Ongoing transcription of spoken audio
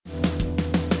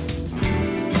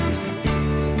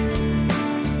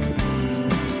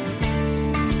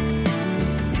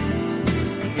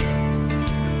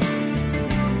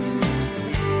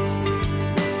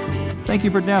Thank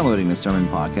you for downloading the sermon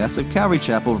podcast of Calvary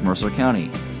Chapel of Mercer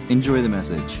County. Enjoy the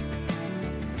message.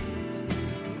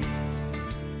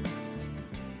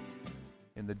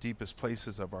 In the deepest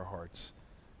places of our hearts.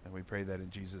 And we pray that in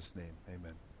Jesus' name.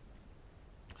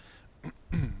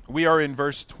 Amen. We are in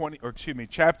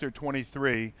chapter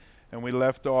 23, and we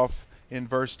left off in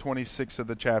verse 26 of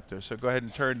the chapter. So go ahead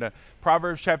and turn to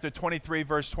Proverbs chapter 23,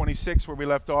 verse 26, where we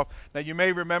left off. Now you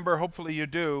may remember, hopefully you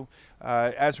do,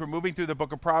 as we're moving through the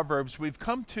book of Proverbs, we've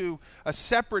come to a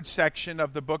separate section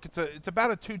of the book. It's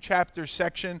about a two-chapter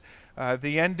section,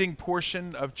 the ending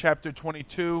portion of chapter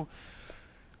 22,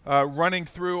 running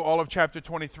through all of chapter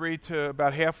 23 to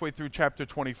about halfway through chapter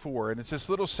 24. And it's this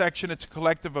little section. It's a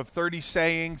collective of 30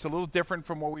 sayings, a little different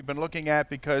from what we've been looking at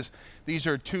because these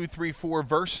are 2, 3, 4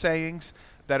 verse sayings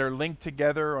that are linked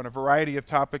together on a variety of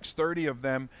topics, 30 of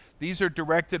them. These are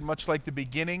directed, much like the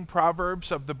beginning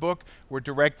Proverbs of the book, were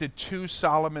directed to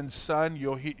Solomon's son.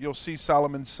 You'll see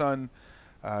Solomon's son,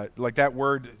 like that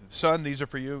word, son, these are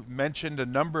for you, mentioned a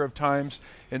number of times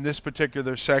in this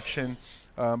particular section.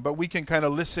 But we can kind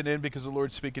of listen in because the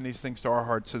Lord's speaking these things to our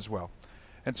hearts as well.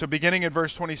 And so beginning in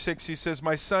verse 26, he says,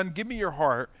 "My son, give me your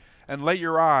heart and let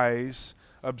your eyes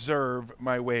observe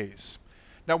my ways."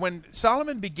 Now when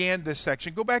Solomon began this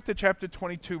section, go back to chapter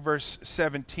 22, verse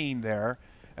 17 there,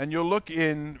 and you'll look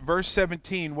in verse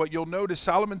 17. What you'll notice,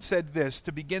 Solomon said this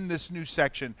to begin this new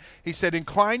section. He said,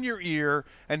 "Incline your ear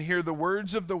and hear the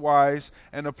words of the wise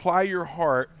and apply your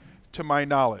heart to my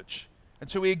knowledge." And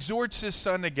so he exhorts his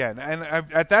son again. And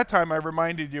at that time, I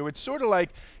reminded you, it's sort of like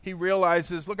he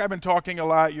realizes, look, I've been talking a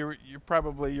lot. You're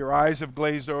probably, your eyes have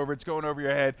glazed over. It's going over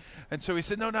your head. And so he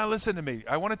said, no, listen to me.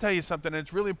 I want to tell you something, and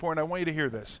it's really important. I want you to hear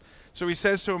this. So he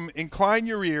says to him, incline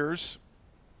your ears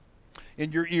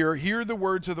in your ear, hear the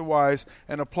words of the wise,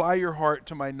 and apply your heart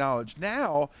to my knowledge.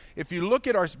 Now, if you look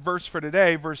at our verse for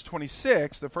today, verse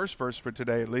 26, the first verse for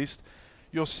today at least,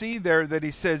 you'll see there that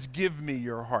he says, give me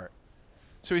your heart.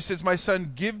 So he says, my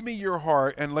son, give me your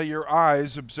heart and let your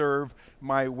eyes observe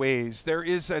my ways. There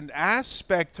is an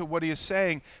aspect to what he is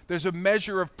saying. There's a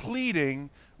measure of pleading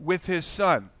with his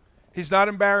son. He's not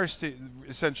embarrassed,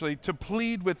 essentially, to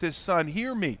plead with his son.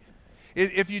 Hear me.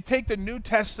 If you take the New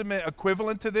Testament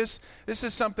equivalent to this, this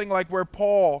is something like where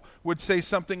Paul would say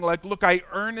something like, look, I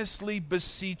earnestly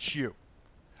beseech you.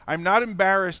 I'm not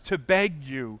embarrassed to beg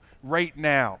you right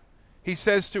now. He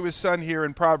says to his son here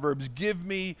in Proverbs, give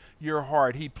me your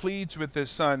heart. He pleads with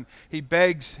his son. He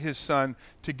begs his son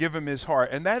to give him his heart.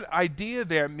 And that idea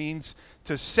there means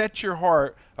to set your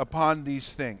heart upon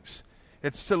these things.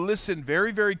 It's to listen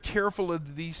very, very carefully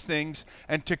to these things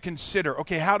and to consider,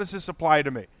 okay, how does this apply to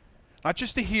me? Not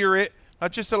just to hear it,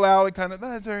 not just allow it kind of,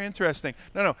 that's very interesting.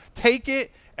 No, take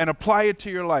it and apply it to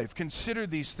your life. Consider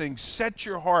these things. Set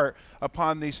your heart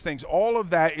upon these things. All of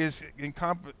that is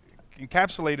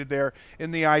encapsulated there in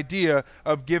the idea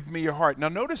of give me your heart. Now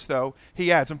notice though,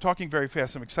 he adds, I'm talking very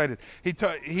fast, I'm excited.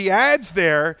 He adds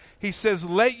there, he says,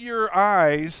 let your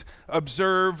eyes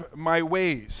observe my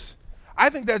ways. I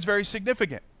think that's very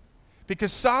significant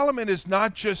because Solomon is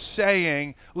not just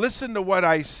saying, listen to what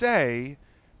I say,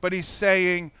 but he's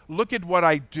saying, look at what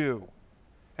I do.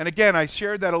 And again, I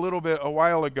shared that a little bit a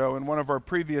while ago in one of our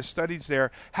previous studies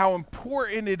there, how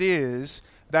important it is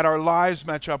that our lives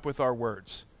match up with our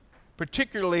words,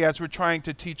 particularly as we're trying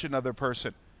to teach another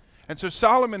person. And so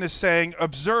Solomon is saying,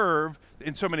 observe,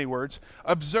 in so many words,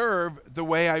 observe the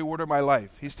way I order my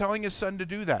life. He's telling his son to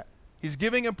do that. He's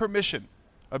giving him permission.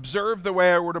 Observe the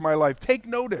way I order my life. Take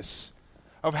notice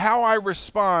of how I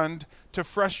respond to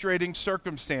frustrating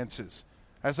circumstances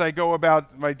as I go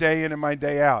about my day in and my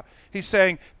day out. He's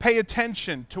saying, pay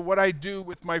attention to what I do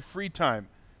with my free time,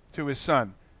 to his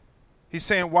son. He's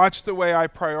saying, watch the way I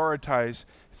prioritize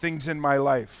things in my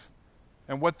life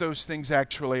and what those things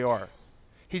actually are.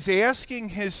 He's asking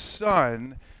his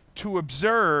son to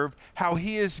observe how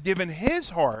he has given his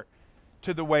heart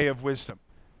to the way of wisdom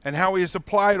and how he has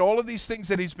applied all of these things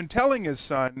that he's been telling his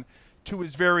son to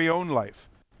his very own life.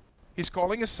 He's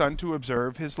calling his son to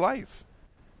observe his life.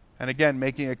 And again,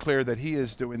 making it clear that he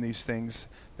is doing these things,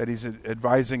 that he's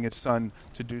advising his son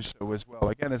to do so as well.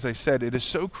 Again, as I said, it is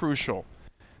so crucial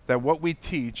that what we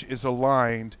teach is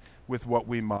aligned with what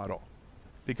we model.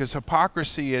 Because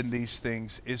hypocrisy in these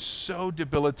things is so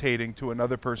debilitating to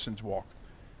another person's walk.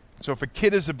 So if a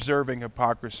kid is observing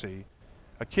hypocrisy,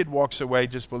 a kid walks away,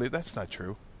 just believe that's not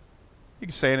true. You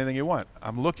can say anything you want.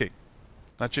 I'm looking,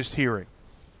 not just hearing.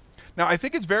 Now, I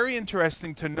think it's very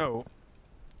interesting to note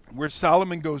where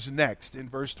Solomon goes next in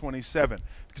verse 27.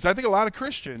 Because I think a lot of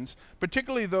Christians,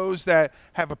 particularly those that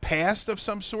have a past of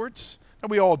some sorts,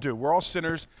 and we all do, we're all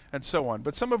sinners and so on,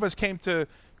 but some of us came to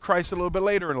Christ a little bit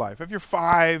later in life. If you're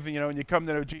 5, and you come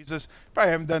to know Jesus,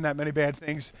 probably haven't done that many bad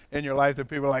things in your life that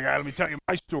people are like, let me tell you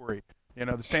my story.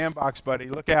 The sandbox buddy,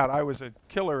 look out, I was a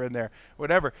killer in there,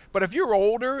 whatever. But if you're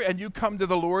older and you come to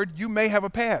the Lord, you may have a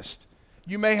past.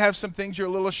 You may have some things you're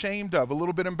a little ashamed of, a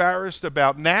little bit embarrassed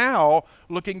about. Now,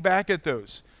 looking back at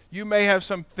those, you may have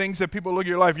some things that people look at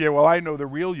your life, well, I know the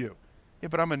real you. Yeah,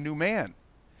 but I'm a new man.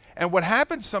 And what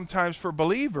happens sometimes for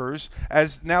believers,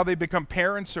 as now they become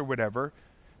parents or whatever,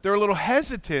 they're a little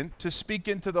hesitant to speak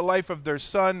into the life of their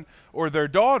son or their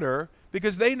daughter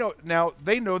because they know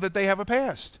that they have a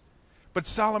past. But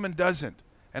Solomon doesn't.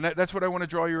 And that's what I want to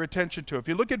draw your attention to. If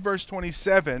you look at verse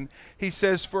 27, he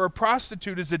says, "For a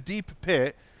prostitute is a deep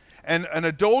pit, and an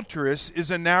adulteress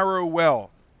is a narrow well.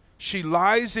 She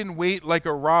lies in wait like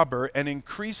a robber and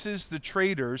increases the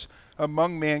traitors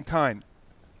among mankind."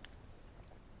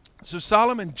 So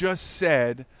Solomon just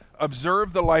said,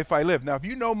 observe the life I live. Now, if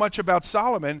you know much about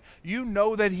Solomon, you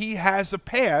know that he has a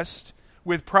past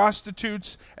with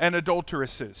prostitutes and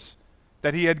adulteresses,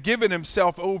 that he had given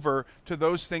himself over to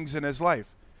those things in his life.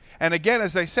 And again,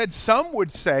 as I said, some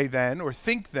would say then, or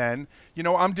think then,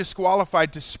 I'm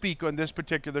disqualified to speak on this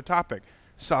particular topic.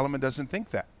 Solomon doesn't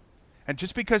think that. And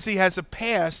just because he has a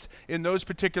past in those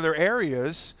particular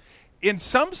areas, in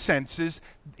some senses,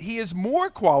 he is more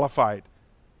qualified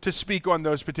to speak on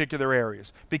those particular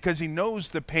areas because he knows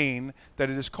the pain that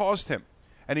it has caused him.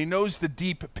 And he knows the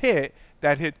deep pit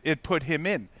that it put him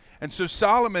in. And so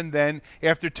Solomon then,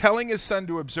 after telling his son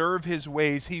to observe his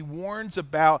ways, he warns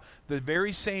about the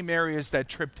very same areas that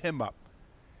tripped him up.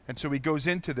 And so he goes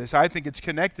into this. I think it's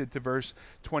connected to verse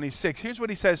 26. Here's what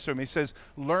he says to him. He says,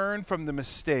 "Learn from the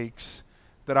mistakes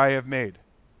that I have made."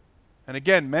 And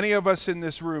again, many of us in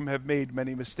this room have made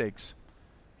many mistakes.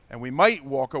 And we might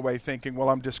walk away thinking, well,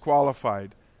 I'm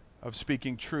disqualified of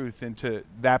speaking truth into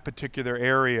that particular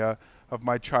area of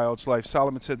my child's life.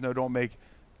 Solomon said, no, don't make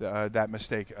that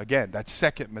mistake again, that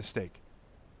second mistake.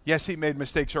 Yes, he made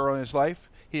mistakes early in his life.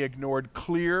 He ignored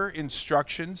clear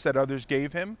instructions that others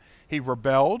gave him. He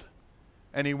rebelled,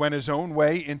 and he went his own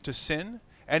way into sin,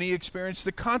 and he experienced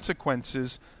the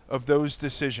consequences of those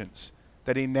decisions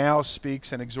that he now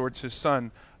speaks and exhorts his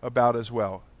son about as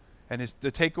well. And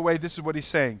the takeaway, this is what he's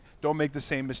saying: don't make the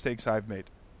same mistakes I've made.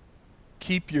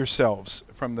 Keep yourself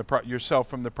from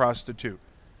the prostitute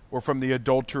or from the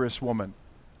adulterous woman.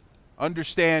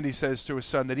 Understand, he says to his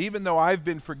son, that even though I've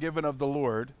been forgiven of the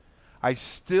Lord, I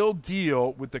still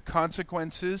deal with the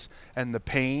consequences and the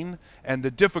pain and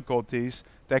the difficulties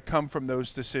that come from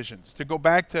those decisions. To go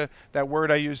back to that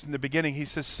word I used in the beginning, he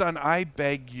says, son, I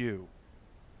beg you,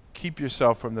 keep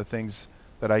yourself from the things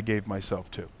that I gave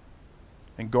myself to.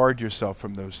 And guard yourself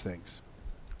from those things.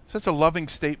 Such a loving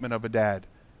statement of a dad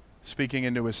speaking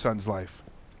into his son's life.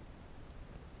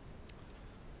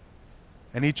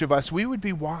 And each of us, we would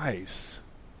be wise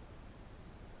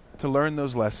to learn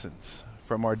those lessons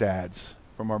from our dads,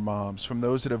 from our moms, from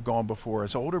those that have gone before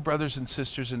us, older brothers and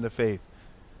sisters in the faith.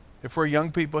 If we're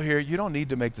young people here, you don't need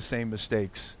to make the same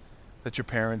mistakes that your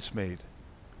parents made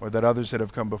or that others that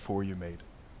have come before you made.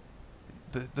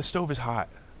 The stove is hot,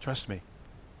 trust me.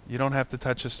 You don't have to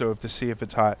touch the stove to see if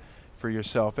it's hot for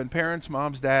yourself. And parents,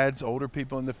 moms, dads, older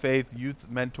people in the faith, youth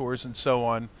mentors, and so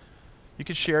on, you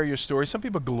can share your story. Some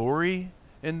people glory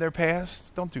in their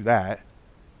past. Don't do that.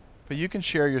 But you can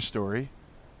share your story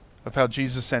of how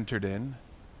Jesus entered in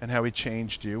and how he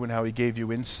changed you and how he gave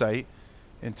you insight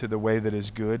into the way that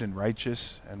is good and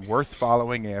righteous and worth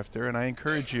following after. And I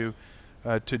encourage you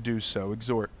to do so,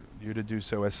 exhort you to do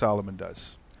so as Solomon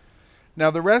does. Now,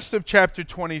 the rest of chapter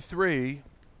 23,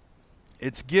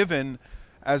 it's given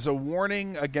as a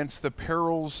warning against the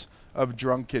perils of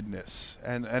drunkenness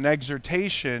and an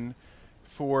exhortation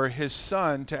for his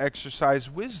son to exercise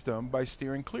wisdom by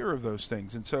steering clear of those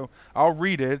things. And so I'll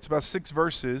read it. It's about 6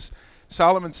 verses.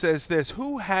 Solomon says this: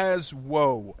 who has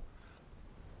woe?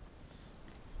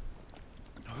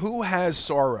 Who has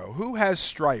sorrow? Who has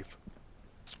strife?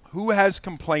 Who has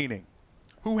complaining?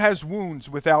 Who has wounds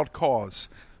without cause?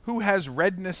 Who has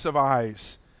redness of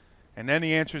eyes? And then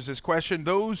he answers this question: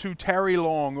 those who tarry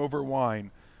long over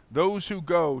wine, those who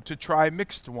go to try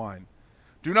mixed wine.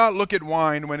 Do not look at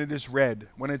wine when it is red,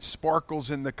 when it sparkles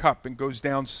in the cup and goes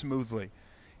down smoothly.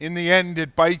 In the end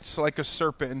it bites like a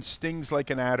serpent and stings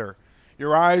like an adder.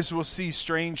 Your eyes will see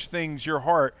strange things, your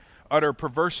heart utter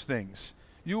perverse things.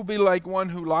 You will be like one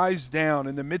who lies down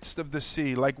in the midst of the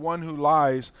sea, like one who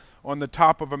lies on the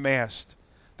top of a mast.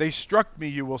 They struck me,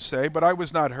 you will say, but I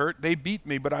was not hurt. They beat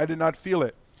me, but I did not feel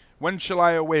it. When shall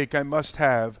I awake? I must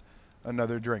have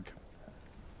another drink.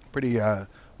 Pretty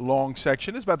long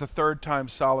section. It's about the 3rd time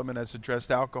Solomon has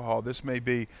addressed alcohol. This may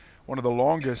be one of the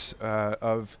longest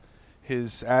of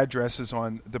his addresses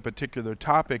on the particular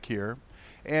topic here.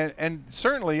 And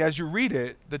certainly, as you read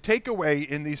it, the takeaway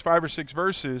in these 5 or 6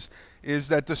 verses is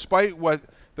that despite what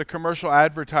the commercial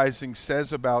advertising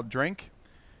says about drink,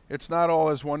 it's not all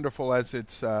as wonderful as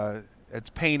it's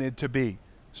painted to be,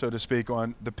 so to speak,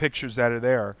 on the pictures that are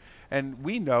there. And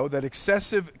we know that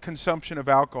excessive consumption of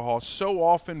alcohol so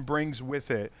often brings with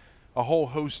it a whole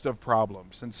host of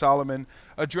problems. And Solomon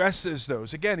addresses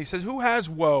those. Again, he says, who has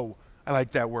woe? I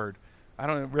like that word. I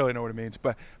don't really know what it means,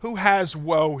 but who has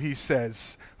woe, he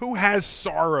says. Who has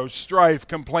sorrow, strife,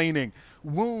 complaining,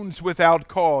 wounds without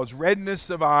cause, redness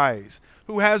of eyes?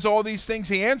 Who has all these things?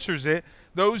 He answers it,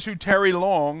 those who tarry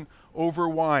long over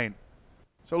wine.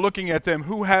 So looking at them,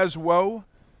 who has woe?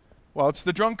 Well, it's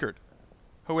the drunkard,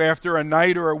 who after a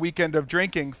night or a weekend of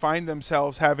drinking find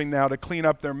themselves having now to clean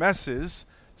up their messes,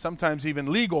 sometimes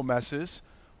even legal messes,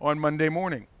 on Monday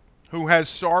morning. Who has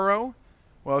sorrow?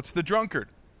 Well, it's the drunkard,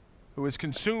 who is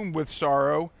consumed with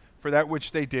sorrow for that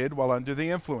which they did while under the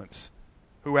influence.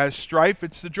 Who has strife?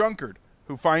 It's the drunkard,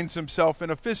 who finds himself in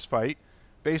a fist fight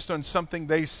based on something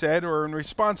they said or in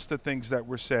response to things that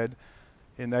were said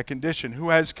in that condition. Who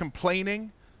has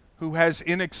complaining? Who has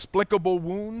inexplicable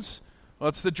wounds? Well,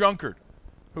 it's the drunkard,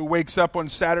 who wakes up on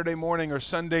Saturday morning or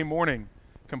Sunday morning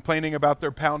complaining about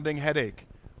their pounding headache.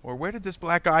 Or where did this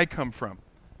black eye come from?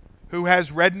 Who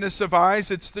has redness of eyes?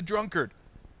 It's the drunkard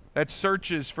that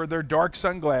searches for their dark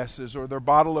sunglasses or their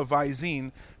bottle of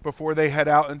Visine before they head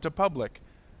out into public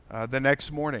the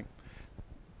next morning.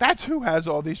 That's who has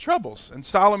all these troubles. And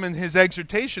Solomon, his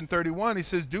exhortation 31, he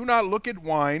says, do not look at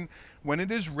wine when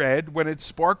it is red, when it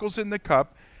sparkles in the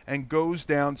cup and goes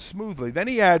down smoothly. Then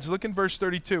he adds, look in verse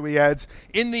 32, he adds,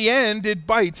 in the end it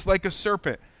bites like a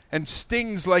serpent and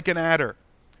stings like an adder.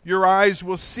 Your eyes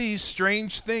will see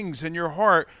strange things and your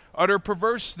heart utter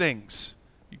perverse things.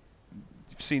 You've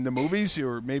seen the movies,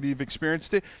 or maybe you've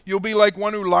experienced it. You'll be like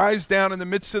one who lies down in the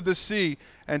midst of the sea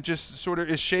and just sort of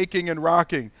is shaking and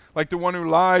rocking, like the one who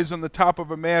lies on the top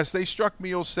of a mast. They struck me,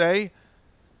 you'll say,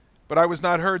 but I was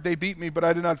not hurt. They beat me, but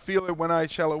I did not feel it. When I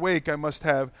shall awake, I must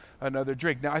have another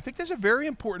drink. Now, I think there's a very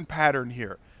important pattern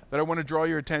here that I want to draw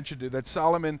your attention to that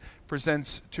Solomon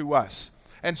presents to us.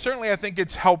 And certainly I think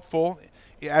it's helpful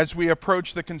as we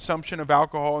approach the consumption of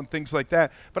alcohol and things like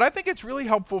that. But I think it's really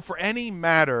helpful for any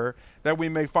matter that we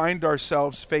may find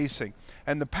ourselves facing.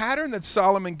 And the pattern that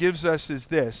Solomon gives us is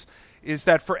this, is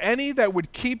that for any that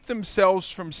would keep themselves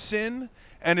from sin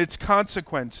and its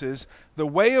consequences, the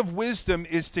way of wisdom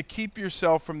is to keep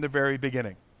yourself from the very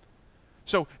beginning.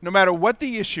 So no matter what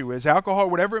the issue is,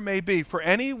 alcohol, whatever it may be, for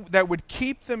any that would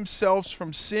keep themselves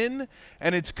from sin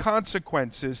and its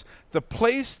consequences, the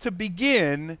place to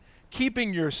begin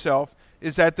keeping yourself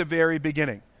is at the very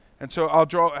beginning. And so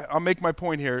I'll make my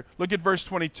point here. Look at verse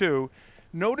 22.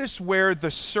 Notice where the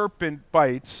serpent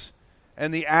bites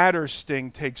and the adder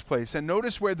sting takes place. And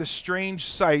notice where the strange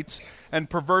sights and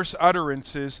perverse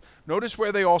utterances, notice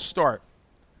where they all start.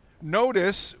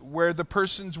 Notice where the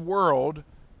person's world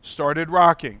started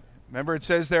rocking. Remember, it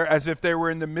says there, as if they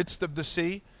were in the midst of the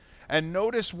sea. And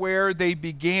notice where they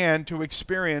began to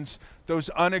experience those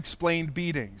unexplained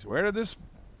beatings. Where did this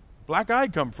black eye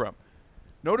come from?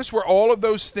 Notice where all of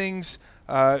those things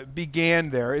began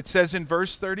there. It says in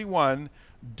verse 31,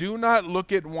 do not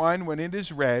look at wine when it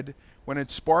is red, when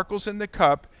it sparkles in the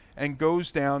cup and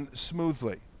goes down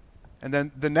smoothly. And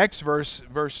then the next verse,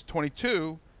 verse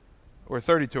 22, or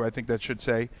 32, I think that should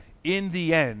say, in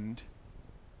the end,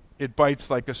 it bites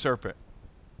like a serpent.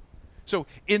 So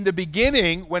in the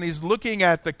beginning, when he's looking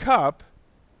at the cup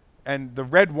and the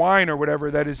red wine or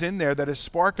whatever that is in there that is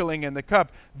sparkling in the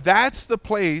cup, that's the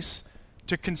place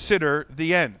to consider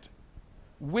the end.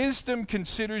 Wisdom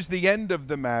considers the end of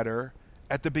the matter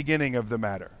at the beginning of the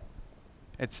matter.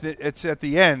 It's at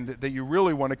the end that you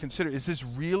really want to consider, is this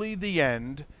really the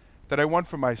end that I want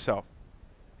for myself?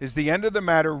 Is the end of the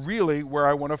matter really where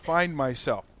I want to find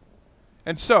myself?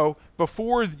 And so,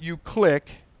 before you click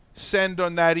send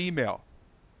on that email,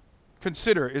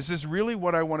 consider, is this really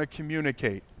what I want to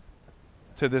communicate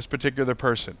to this particular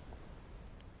person?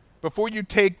 Before you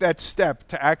take that step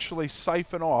to actually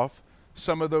siphon off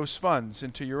some of those funds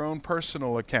into your own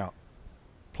personal account,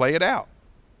 play it out.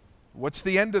 What's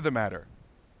the end of the matter?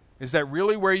 Is that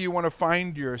really where you want to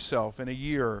find yourself in a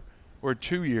year or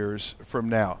 2 years from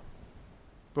now?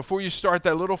 Before you start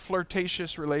that little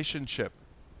flirtatious relationship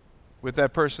with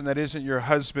that person that isn't your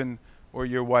husband or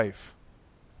your wife,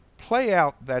 play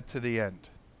out that to the end.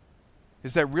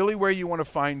 Is that really where you want to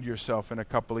find yourself in a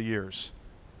couple of years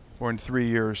or in 3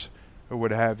 years or what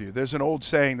have you? There's an old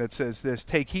saying that says this,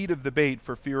 take heed of the bait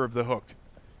for fear of the hook.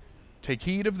 Take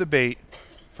heed of the bait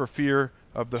for fear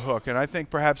of the hook. And I think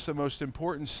perhaps the most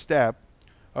important step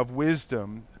of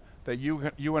wisdom that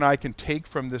you and I can take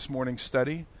from this morning's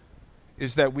study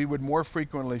is that we would more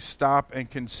frequently stop and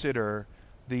consider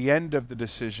the end of the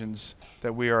decisions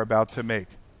that we are about to make.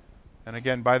 And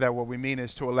again, by that what we mean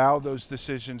is to allow those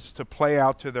decisions to play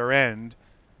out to their end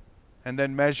and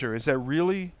then measure, is that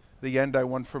really the end I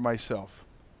want for myself?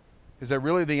 Is that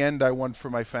really the end I want for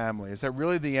my family? Is that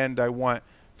really the end I want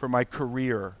for my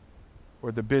career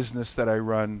or the business that I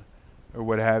run or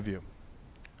what have you?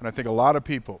 And I think a lot of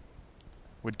people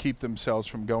would keep themselves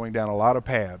from going down a lot of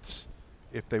paths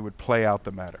if they would play out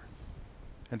the matter.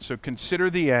 And so consider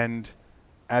the end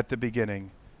at the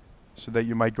beginning so that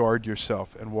you might guard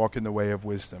yourself and walk in the way of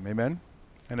wisdom. Amen?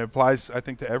 And it applies, I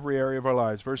think, to every area of our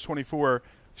lives.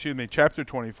 Chapter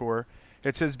 24,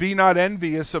 it says, be not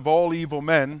envious of evil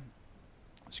men,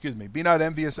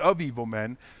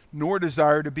 nor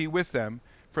desire to be with them,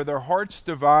 for their hearts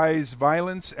devise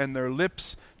violence and their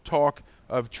lips talk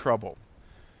of trouble.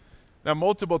 Now,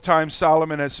 multiple times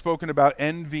Solomon has spoken about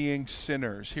envying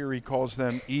sinners. Here he calls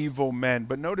them evil men.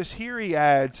 But notice here he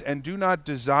adds, and do not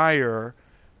desire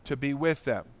to be with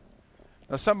them.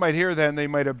 Now, some might hear that and they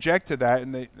might object to that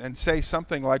and say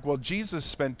something like, well, Jesus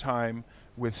spent time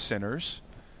with sinners.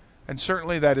 And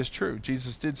certainly that is true.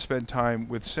 Jesus did spend time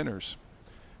with sinners.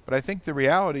 But I think the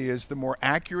reality is the more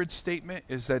accurate statement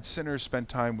is that sinners spent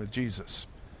time with Jesus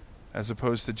as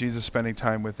opposed to Jesus spending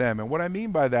time with them. And what I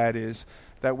mean by that is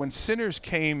that when sinners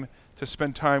came to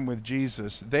spend time with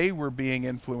Jesus, they were being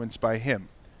influenced by him.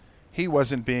 He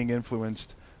wasn't being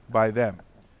influenced by them.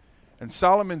 And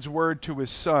Solomon's word to his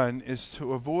son is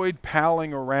to avoid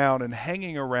palling around and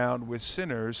hanging around with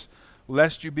sinners,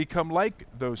 lest you become like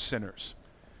those sinners.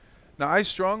 Now, I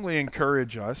strongly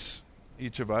encourage us,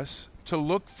 each of us, to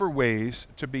look for ways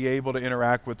to be able to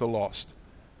interact with the lost.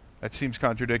 That seems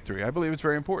contradictory. I believe it's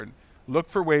very important. Look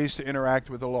for ways to interact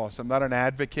with the lost. I'm not an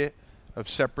advocate of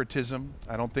separatism.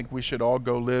 I don't think we should all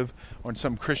go live on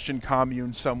some Christian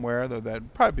commune somewhere, though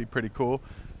that'd probably be pretty cool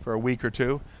for a week or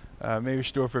two. Maybe we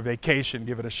should do it for vacation,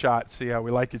 give it a shot, see how we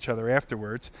like each other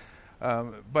afterwards.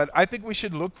 But I think we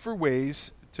should look for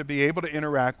ways to be able to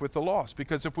interact with the lost,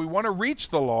 because if we want to reach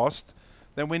the lost,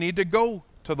 then we need to go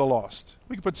to the lost.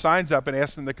 We can put signs up and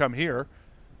ask them to come here.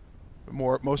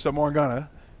 Most of them aren't gonna.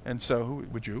 And so,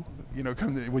 would you?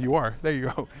 Come. Well, you are. There you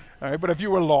go. All right. But if you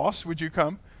were lost, would you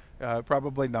come?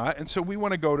 Probably not. And so we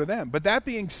want to go to them. But that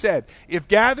being said, if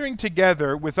gathering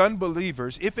together with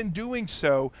unbelievers, if in doing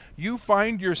so you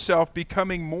find yourself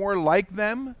becoming more like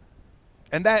them,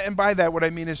 and by that what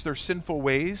I mean is their sinful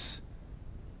ways,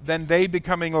 then they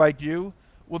becoming like you,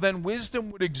 well then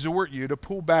wisdom would exhort you to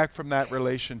pull back from that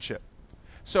relationship.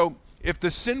 So if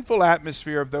the sinful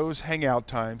atmosphere of those hangout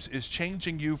times is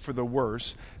changing you for the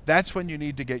worse, that's when you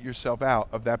need to get yourself out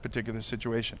of that particular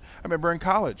situation. I remember in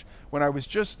college when I was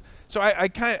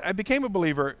I became a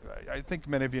believer. I think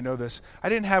many of you know this. I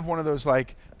didn't have one of those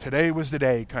like today was the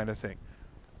day kind of thing.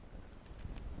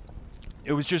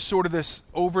 It was just sort of this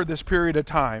over this period of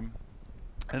time,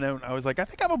 and then I was like, I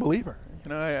think I'm a believer.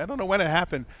 I don't know when it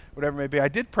happened, whatever it may be. I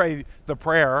did pray the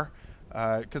prayer.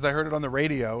 Because I heard it on the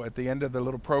radio at the end of the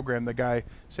little program, the guy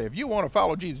say, if you want to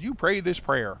follow Jesus, you pray this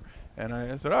prayer. And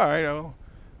I said, all right,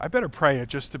 I better pray it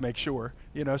just to make sure.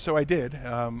 So I did,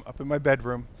 up in my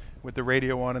bedroom with the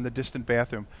radio on in the distant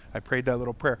bathroom. I prayed that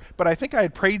little prayer. But I think I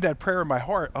had prayed that prayer in my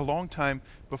heart a long time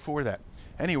before that.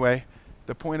 Anyway,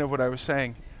 the point of what I was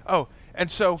saying. Oh,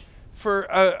 and so for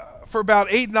about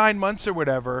 8-9 months or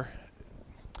whatever,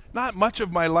 not much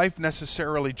of my life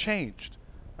necessarily changed.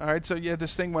 All right, so yeah,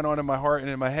 this thing went on in my heart and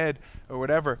in my head or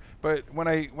whatever. But when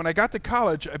I got to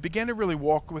college, I began to really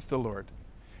walk with the Lord.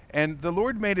 And the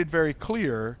Lord made it very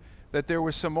clear that there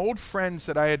were some old friends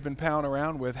that I had been palling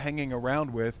around with, hanging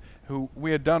around with, who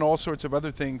we had done all sorts of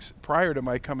other things prior to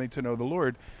my coming to know the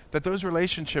Lord, that those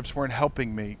relationships weren't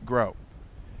helping me grow.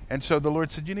 And so the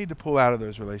Lord said, you need to pull out of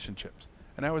those relationships.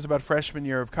 And that was about freshman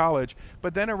year of college.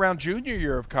 But then around junior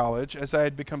year of college, as I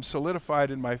had become solidified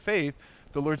in my faith,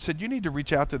 the Lord said, you need to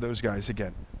reach out to those guys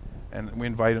again. And we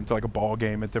invite them to like a ball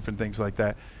game and different things like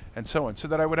that and so on, so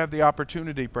that I would have the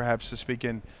opportunity perhaps to speak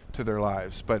into their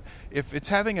lives. But if it's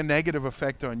having a negative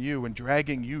effect on you and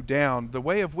dragging you down, the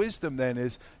way of wisdom then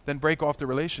is then break off the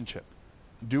relationship.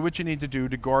 Do what you need to do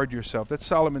to guard yourself. That's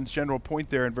Solomon's general point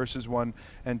there in verses 1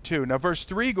 and 2. Now verse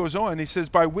 3 goes on. He says,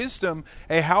 by wisdom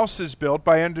a house is built,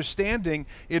 by understanding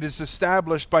it is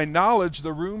established, by knowledge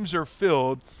the rooms are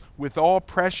filled with all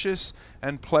precious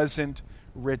and pleasant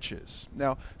riches.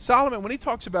 Now, Solomon, when he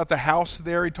talks about the house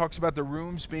there, he talks about the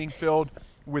rooms being filled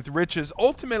with riches.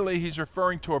 Ultimately, he's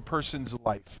referring to a person's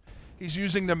life. He's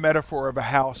using the metaphor of a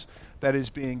house that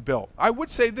is being built. I would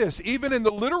say this, even in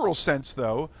the literal sense,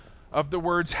 though, of the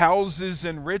words houses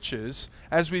and riches,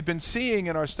 as we've been seeing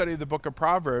in our study of the book of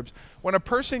Proverbs, when a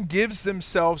person gives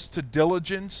themselves to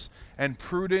diligence and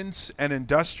prudence and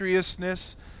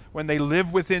industriousness, when they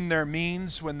live within their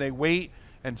means, when they wait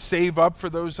and save up for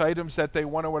those items that they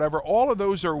want or whatever, all of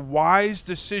those are wise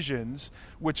decisions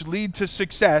which lead to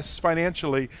success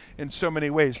financially in so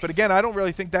many ways. But again, I don't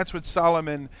really think that's what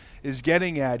Solomon is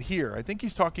getting at here. I think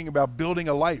he's talking about building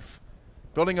a life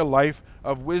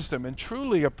of wisdom. And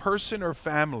truly, a person or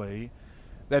family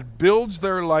that builds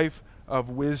their life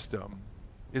of wisdom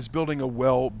is building a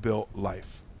well-built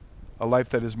life. A life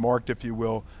that is marked, if you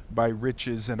will, by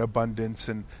riches and abundance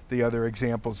and the other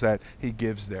examples that he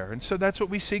gives there. And so that's what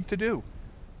we seek to do.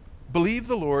 Believe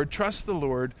the Lord, trust the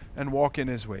Lord, and walk in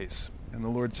his ways. And the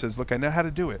Lord says, look, I know how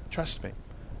to do it. Trust me.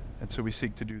 And so we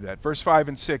seek to do that. Verse 5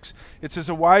 and 6, it says,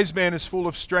 a wise man is full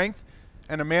of strength,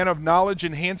 and a man of knowledge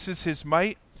enhances his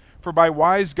might. For by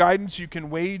wise guidance you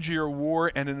can wage your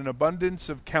war, and in an abundance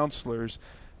of counselors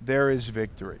there is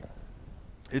victory.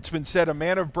 It's been said, a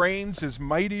man of brains is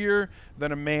mightier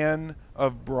than a man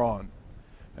of brawn.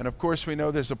 And of course we know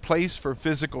there's a place for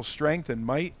physical strength and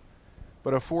might,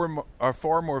 but of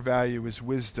far more value is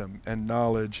wisdom and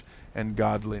knowledge and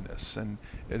godliness. And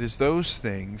it is those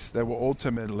things that will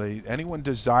ultimately, anyone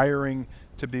desiring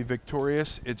to be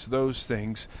victorious, it's those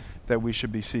things that we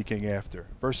should be seeking after.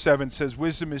 Verse 7 says,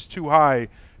 wisdom is too high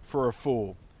for a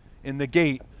fool. In the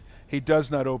gate he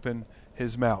does not open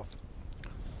his mouth.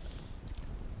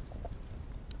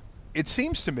 It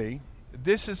seems to me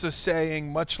this is a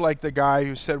saying much like the guy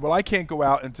who said, well, I can't go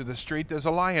out into the street. There's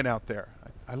a lion out there.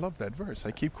 I love that verse.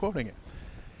 I keep quoting it.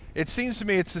 It seems to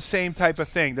me it's the same type of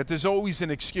thing, that there's always an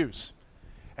excuse.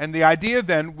 And the idea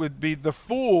then would be the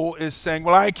fool is saying,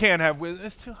 well, I can't have wisdom.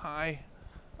 It's too high.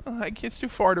 It's too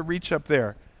far to reach up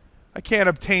there. I can't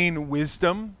obtain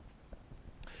wisdom.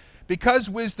 Because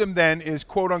wisdom then is,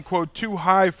 quote unquote, too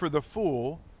high for the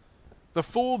fool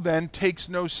then takes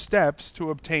no steps to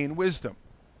obtain wisdom.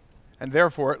 And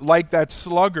therefore, like that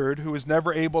sluggard who is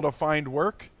never able to find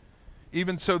work,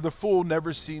 even so the fool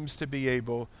never seems to be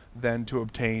able then to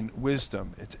obtain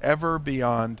wisdom. It's ever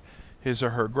beyond his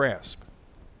or her grasp.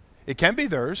 It can be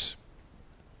theirs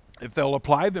if they'll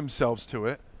apply themselves to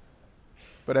it,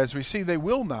 but as we see, they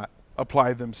will not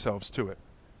apply themselves to it.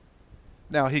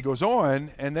 Now, he goes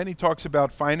on, and then he talks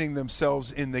about finding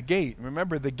themselves in the gate.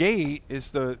 Remember, the gate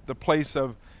is the place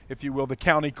of, if you will, the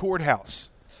county courthouse.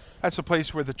 That's the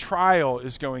place where the trial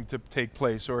is going to take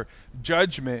place, or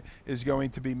judgment is going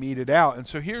to be meted out. And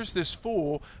so here's this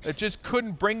fool that just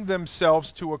couldn't bring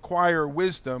themselves to acquire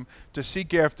wisdom, to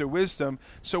seek after wisdom.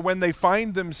 So when they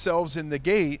find themselves in the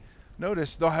gate,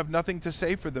 notice they'll have nothing to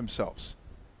say for themselves.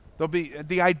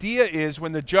 The idea is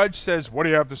when the judge says, what do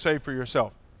you have to say for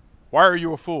yourself? Why are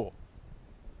you a fool?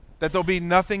 That there'll be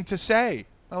nothing to say.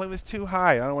 Well, it was too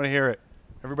high. I don't want to hear it.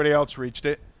 Everybody else reached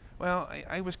it. Well,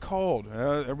 I was cold.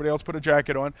 Everybody else put a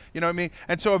jacket on. You know what I mean?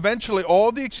 And so eventually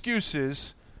all the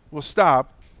excuses will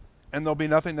stop, and there'll be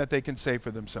nothing that they can say for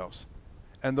themselves.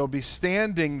 And they'll be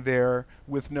standing there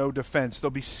with no defense. They'll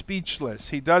be speechless.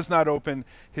 He does not open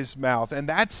his mouth. And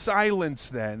that silence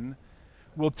then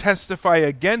will testify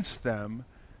against them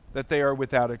that they are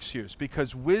without excuse,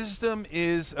 because wisdom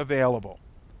is available.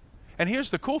 And here's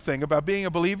the cool thing about being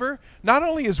a believer. Not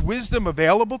only is wisdom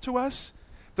available to us,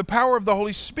 the power of the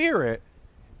Holy Spirit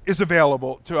is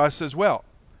available to us as well.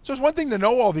 So it's one thing to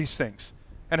know all these things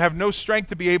and have no strength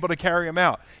to be able to carry them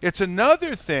out. It's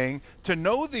another thing to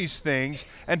know these things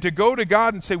and to go to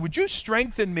God and say, would you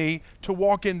strengthen me to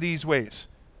walk in these ways?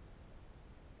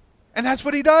 And that's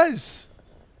what he does.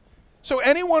 So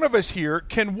any one of us here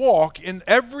can walk in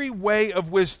every way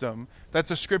of wisdom that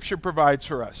the Scripture provides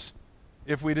for us,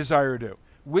 if we desire to.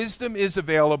 Wisdom is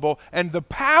available, and the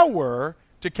power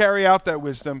to carry out that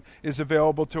wisdom is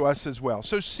available to us as well.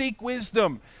 So seek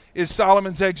wisdom is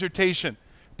Solomon's exhortation.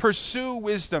 Pursue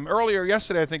wisdom. Earlier,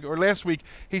 yesterday, I think, or last week,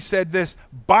 he said this,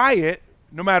 buy it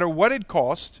no matter what it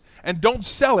costs, and don't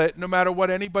sell it no matter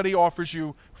what anybody offers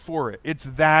you for it. It's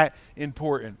that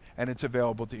important, and it's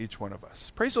available to each one of us.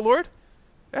 Praise the Lord.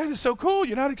 That is so cool.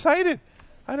 You're not excited.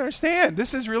 I don't understand.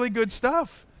 This is really good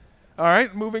stuff. All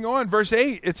right, moving on. Verse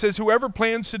 8, it says, whoever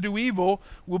plans to do evil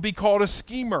will be called a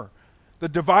schemer. The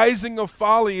devising of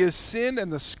folly is sin,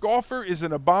 and the scoffer is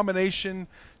an abomination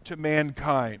to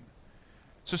mankind.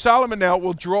 So Solomon now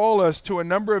will draw us to a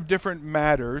number of different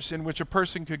matters in which a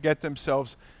person could get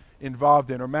themselves involved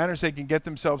in, or matters they can get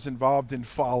themselves involved in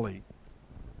folly.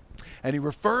 And he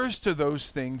refers to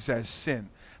those things as sin.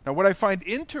 Now, what I find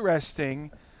interesting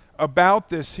about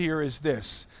this here is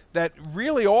this, that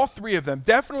really all three of them,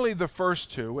 definitely the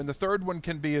first two, and the third one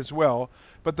can be as well,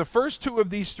 but the first two of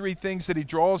these three things that he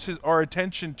draws our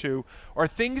attention to are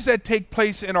things that take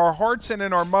place in our hearts and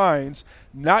in our minds,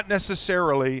 not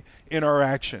necessarily in our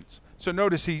actions. So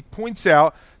notice he points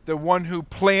out the one who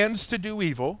plans to do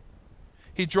evil.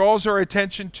 He draws our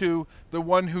attention to the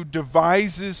one who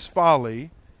devises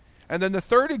folly. And then the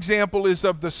third example is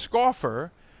of the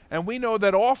scoffer. And we know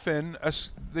that often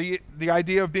the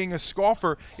idea of being a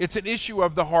scoffer, it's an issue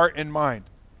of the heart and mind.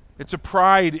 It's a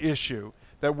pride issue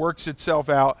that works itself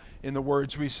out in the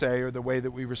words we say or the way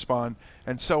that we respond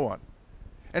and so on.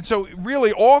 And so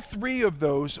really all three of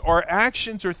those are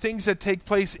actions or things that take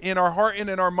place in our heart and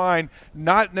in our mind,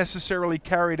 not necessarily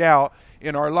carried out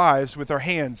in our lives with our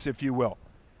hands, if you will.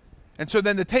 And so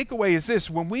then the takeaway is this: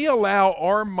 when we allow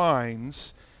our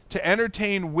minds to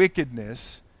entertain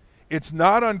wickedness, it's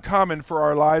not uncommon for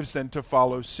our lives then to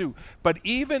follow suit. But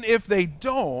even if they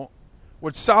don't,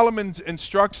 what Solomon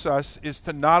instructs us is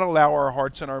to not allow our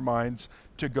hearts and our minds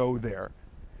to go there.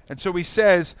 And so he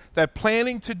says that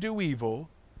planning to do evil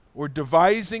or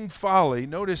devising folly,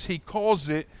 notice he calls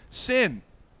it sin.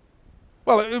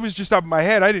 Well, it was just up in my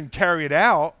head. I didn't carry it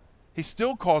out. He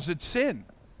still calls it sin,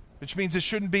 which means it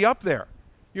shouldn't be up there.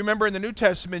 You remember in the New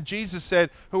Testament, Jesus said,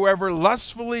 whoever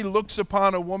lustfully looks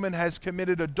upon a woman has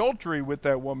committed adultery with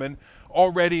that woman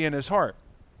already in his heart.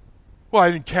 Well,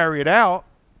 I didn't carry it out,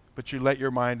 but you let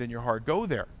your mind and your heart go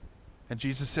there. And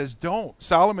Jesus says, don't.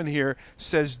 Solomon here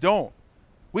says, don't.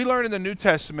 We learn in the New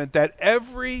Testament that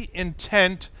every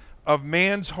intent of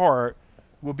man's heart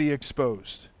will be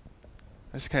exposed.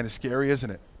 That's kind of scary, isn't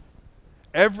it?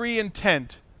 Every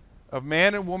intent of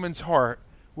man and woman's heart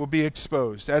will be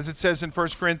exposed. As it says in 1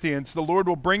 Corinthians, the Lord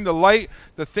will bring to light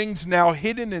the things now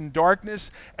hidden in darkness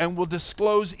and will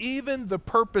disclose even the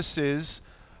purposes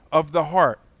of the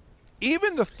heart.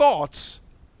 Even the thoughts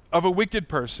of a wicked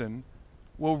person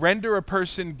will render a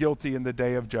person guilty in the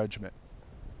day of judgment.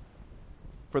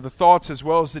 For the thoughts as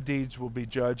well as the deeds will be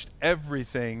judged.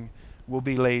 Everything will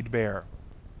be laid bare.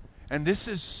 And this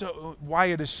is why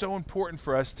it is so important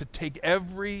for us to take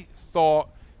every thought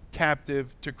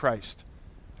captive to Christ,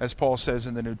 as Paul says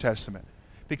in the New Testament.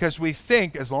 Because we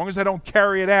think, as long as I don't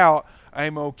carry it out,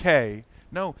 I'm okay.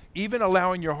 No, even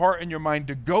allowing your heart and your mind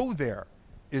to go there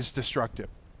is destructive.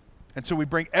 And so we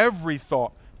bring every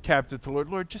thought captive to the Lord.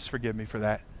 Lord, just forgive me for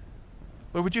that.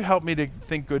 Lord, would you help me to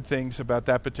think good things about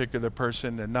that particular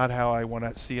person and not how I want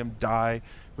to see him die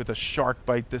with a shark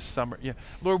bite this summer? Yeah.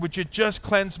 Lord, would you just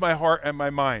cleanse my heart and my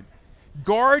mind?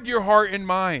 Guard your heart and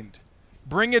mind.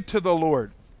 Bring it to the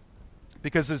Lord.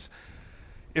 Because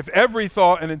if every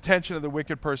thought and intention of the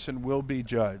wicked person will be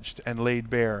judged and laid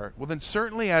bare, well then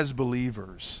certainly as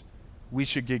believers, we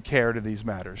should give care to these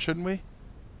matters, shouldn't we?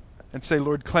 And say,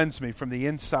 Lord, cleanse me from the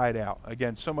inside out.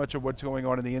 Again, so much of what's going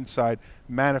on in the inside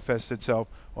manifests itself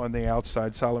on the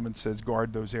outside. Solomon says,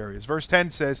 guard those areas. Verse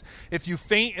 10 says, if you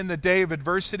faint in the day of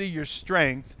adversity, your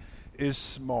strength is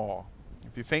small.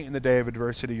 If you faint in the day of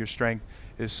adversity, your strength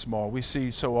is small. We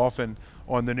see so often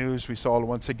on the news, we saw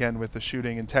once again with the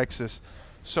shooting in Texas,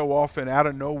 so often out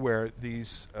of nowhere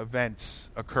these events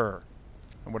occur.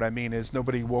 And what I mean is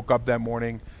nobody woke up that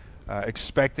morning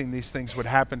expecting these things would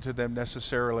happen to them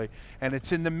necessarily. And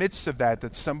it's in the midst of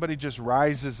that somebody just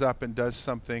rises up and does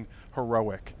something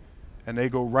heroic. And they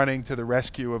go running to the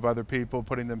rescue of other people,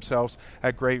 putting themselves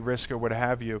at great risk or what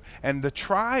have you. And the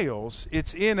trials,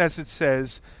 it's in, as it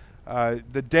says,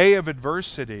 the day of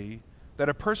adversity, that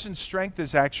a person's strength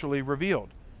is actually revealed.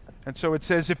 And so it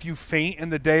says, if you faint in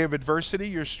the day of adversity,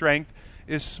 your strength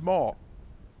is small.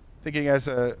 Thinking as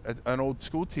an old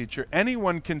school teacher,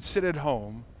 anyone can sit at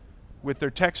home with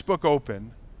their textbook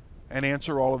open and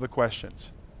answer all of the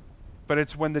questions. But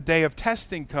it's when the day of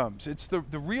testing comes. It's the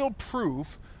real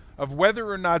proof of whether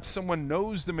or not someone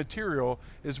knows the material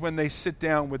is when they sit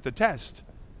down with the test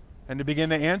and to begin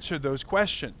to answer those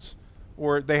questions.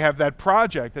 Or they have that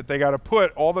project that they got to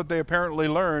put all that they apparently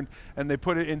learned and they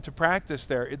put it into practice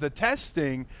there. The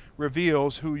testing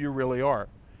reveals who you really are.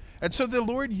 And so the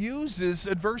Lord uses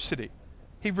adversity.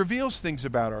 He reveals things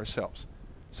about ourselves.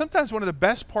 Sometimes one of the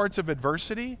best parts of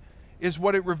adversity is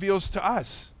what it reveals to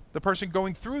us, the person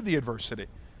going through the adversity.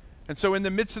 And so in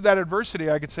the midst of that adversity,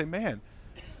 I could say, man,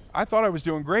 I thought I was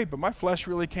doing great, but my flesh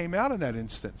really came out in that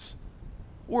instance.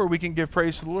 Or we can give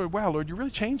praise to the Lord. Wow, Lord, you're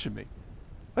really changing me.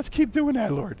 Let's keep doing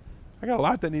that, Lord. I got a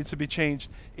lot that needs to be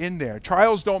changed in there.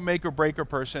 Trials don't make or break a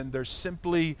person. They're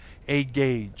simply a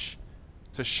gauge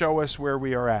to show us where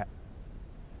we are at.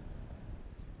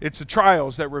 It's the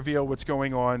trials that reveal what's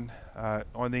going on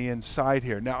the inside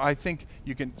here. Now, I think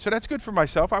you can, so that's good for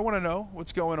myself. I want to know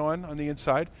what's going on the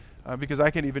inside. because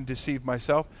I can even deceive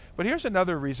myself. But here's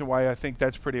another reason why I think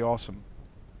that's pretty awesome.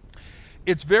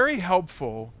 It's very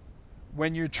helpful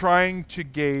when you're trying to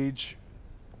gauge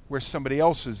where somebody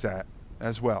else is at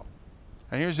as well.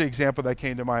 And here's the example that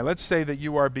came to mind. Let's say that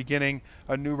you are beginning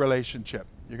a new relationship.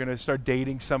 You're going to start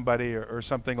dating somebody or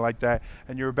something like that,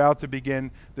 and you're about to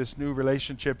begin this new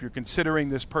relationship. You're considering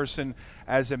this person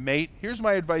as a mate. Here's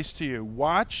my advice to you.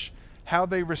 Watch how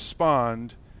they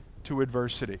respond to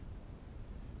adversity.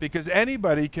 Because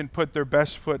anybody can put their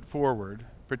best foot forward,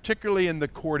 particularly in the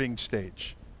courting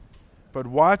stage. But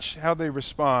watch how they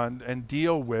respond and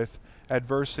deal with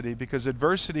adversity, because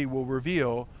adversity will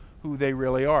reveal who they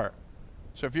really are.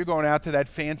 So if you're going out to that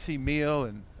fancy meal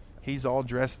and he's all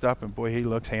dressed up and boy, he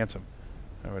looks handsome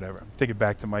or whatever. I'm thinking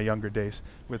back to my younger days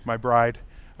with my bride.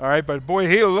 All right, but boy,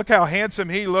 look how handsome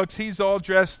he looks. He's all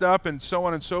dressed up and so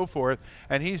on and so forth.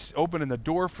 And he's opening the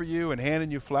door for you and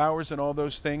handing you flowers and all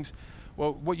those things.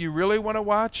 Well, what you really want to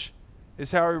watch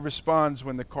is how he responds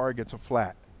when the car gets a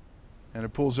flat and it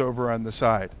pulls over on the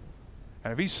side.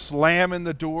 And if he's slamming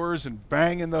the doors and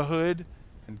banging the hood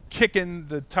and kicking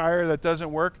the tire that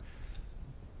doesn't work,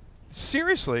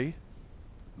 seriously,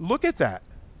 look at that.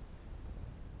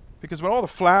 Because when all the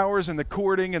flowers and the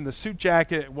courting and the suit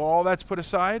jacket, well, all that's put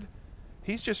aside,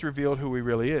 he's just revealed who he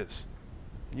really is.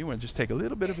 And you want to just take a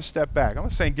little bit of a step back. I'm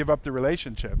not saying give up the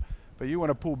relationship, but you want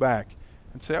to pull back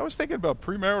and say, I was thinking about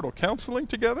premarital counseling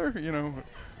together. You know,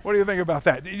 what do you think about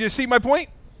that? You see my point?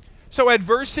 So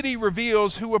adversity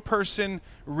reveals who a person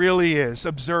really is.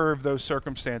 Observe those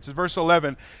circumstances. Verse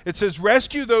 11, it says,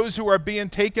 rescue those who are being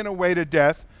taken away to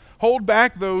death. Hold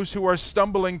back those who are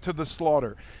stumbling to the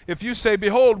slaughter. If you say,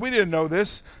 behold, we didn't know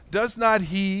this, does not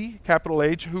he, capital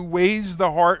H, who weighs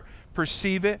the heart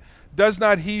perceive it? Does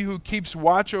not he who keeps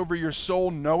watch over your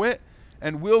soul know it?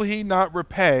 And will he not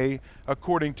repay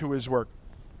according to his work?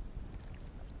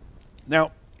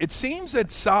 Now, it seems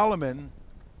that Solomon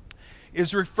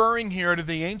is referring here to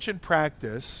the ancient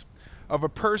practice of a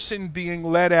person being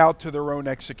led out to their own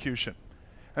execution.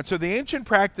 And so the ancient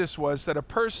practice was that a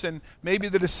person, maybe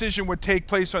the decision would take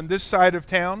place on this side of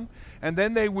town, and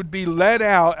then they would be led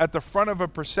out at the front of a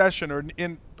procession or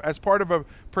as part of a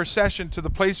procession to the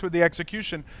place where the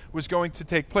execution was going to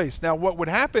take place. Now what would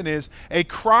happen is a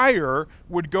crier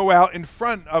would go out in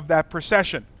front of that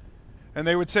procession, and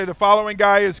they would say the following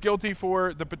guy is guilty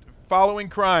for the following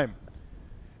crime.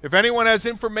 If anyone has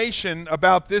information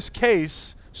about this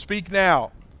case, speak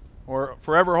now, or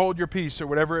forever hold your peace, or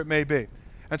whatever it may be.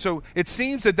 And so it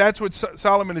seems that that's what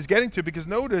Solomon is getting to, because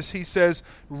notice he says,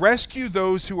 rescue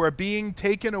those who are being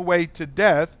taken away to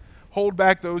death, hold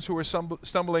back those who are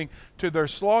stumbling to their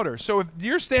slaughter. So if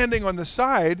you're standing on the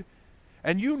side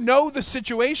and you know the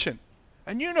situation,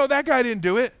 and you know that guy didn't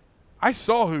do it, I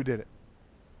saw who did it,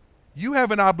 you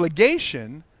have an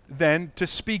obligation then to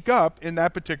speak up in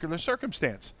that particular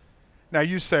circumstance. Now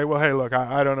you say, well, hey, look,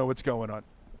 I don't know what's going on.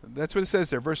 That's what it says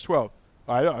there, verse 12.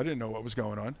 I didn't know what was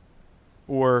going on.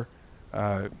 Or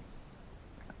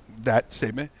that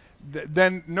statement.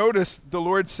 Then notice the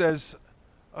Lord says,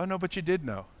 oh, no, but you did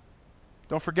know.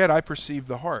 Don't forget, I perceive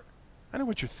the heart. I know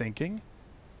what you're thinking.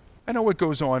 I know what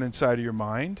goes on inside of your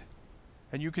mind.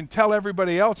 And you can tell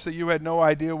everybody else that you had no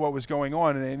idea what was going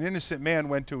on and an innocent man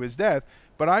went to his death,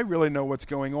 but I really know what's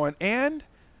going on, and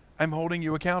I'm holding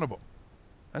you accountable.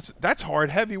 That's hard,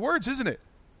 heavy words, isn't it?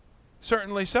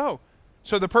 Certainly so.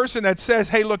 So the person that says,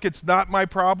 hey, look, it's not my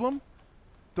problem,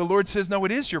 the Lord says, no,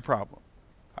 it is your problem.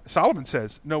 Solomon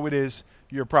says, no, it is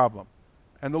your problem.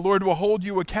 And the Lord will hold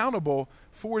you accountable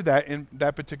for that in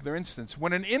that particular instance.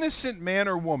 When an innocent man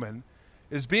or woman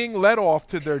is being led off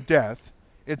to their death,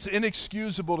 it's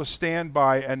inexcusable to stand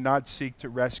by and not seek to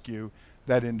rescue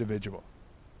that individual.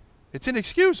 It's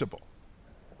inexcusable.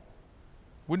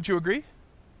 Wouldn't you agree?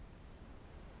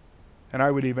 And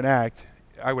I would add,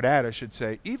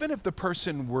 even if the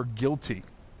person were guilty,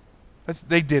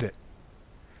 they did it.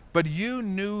 But you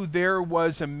knew there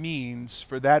was a means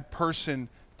for that person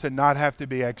to not have to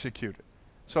be executed.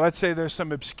 So let's say there's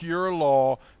some obscure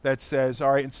law that says,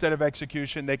 all right, instead of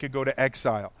execution, they could go to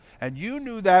exile. And you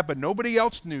knew that, but nobody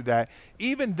else knew that.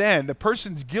 Even then, the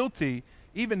person's guilty.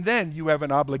 Even then, you have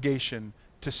an obligation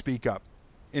to speak up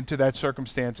into that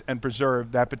circumstance and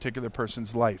preserve that particular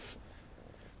person's life.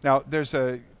 Now, there's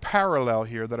a parallel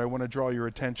here that I want to draw your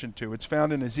attention to. It's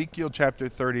found in Ezekiel chapter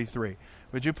 33.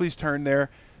 Would you please turn there?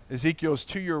 Ezekiel's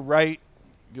to your right.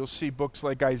 You'll see books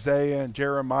like Isaiah and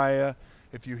Jeremiah.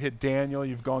 If you hit Daniel,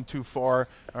 you've gone too far.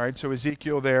 All right, so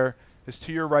Ezekiel there is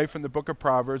to your right from the book of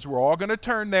Proverbs. We're all going to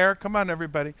turn there. Come on,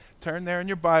 everybody. Turn there in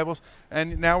your Bibles.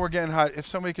 And now we're getting hot. If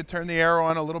somebody could turn the arrow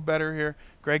on a little better here.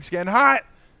 Greg's getting hot.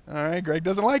 All right, Greg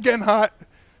doesn't like getting hot.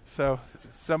 So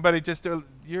somebody just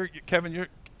Kevin, you're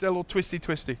a little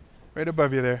twisty, right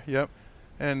above you there. Yep.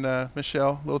 And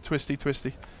Michelle, a little twisty.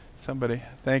 Somebody,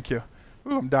 thank you.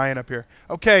 Ooh, I'm dying up here.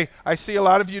 Okay, I see a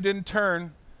lot of you didn't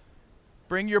turn.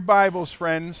 Bring your Bibles,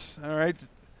 friends. All right.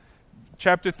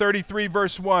 Chapter 33,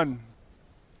 verse 1.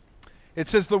 It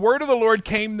says, "The word of the Lord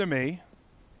came to me.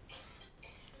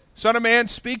 Son of man,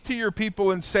 speak to your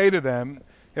people and say to them,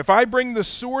 if I bring the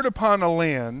sword upon a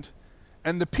land,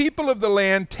 and the people of the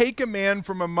land take a man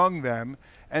from among them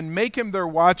and make him their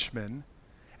watchman,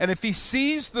 and if he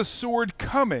sees the sword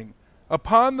coming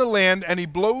upon the land and he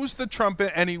blows the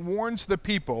trumpet and he warns the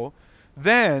people,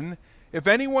 then if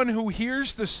anyone who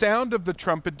hears the sound of the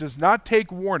trumpet does not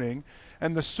take warning,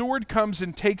 and the sword comes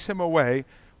and takes him away,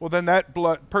 well, then that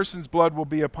person's blood will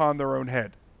be upon their own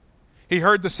head. He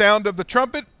heard the sound of the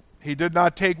trumpet, he did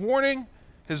not take warning,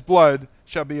 his blood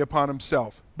shall be upon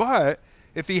himself. But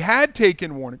if he had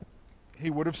taken warning, he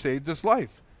would have saved his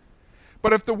life.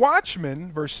 But if the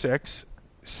watchman," verse 6,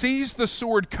 "sees the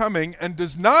sword coming and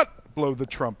does not blow the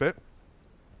trumpet,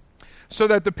 so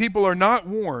that the people are not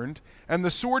warned, and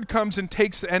the sword comes and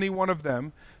takes any one of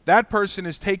them, that person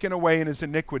is taken away in his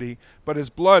iniquity, but his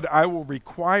blood I will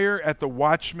require at the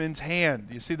watchman's hand."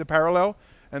 You see the parallel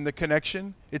and the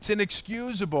connection? It's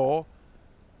inexcusable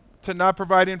to not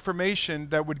provide information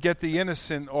that would get the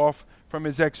innocent off from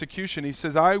his execution. He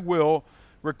says, I will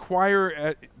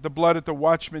require the blood at the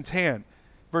watchman's hand.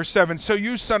 Verse 7, "So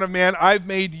you, son of man, I've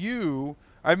made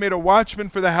a watchman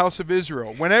for the house of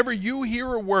Israel. Whenever you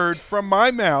hear a word from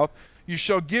my mouth, you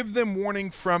shall give them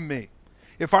warning from me.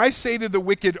 If I say to the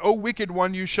wicked, O wicked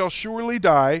one, you shall surely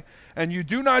die, and you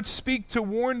do not speak to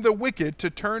warn the wicked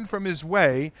to turn from his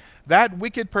way, that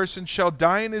wicked person shall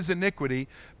die in his iniquity,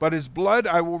 but his blood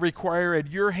I will require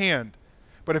at your hand.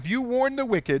 But if you warn the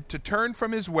wicked to turn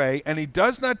from his way, and he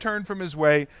does not turn from his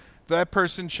way, that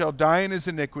person shall die in his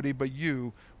iniquity, but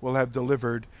you will have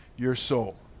delivered your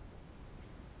soul."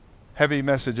 Heavy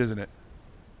message, isn't it?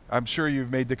 I'm sure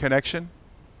you've made the connection.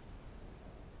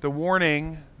 The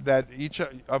warning that each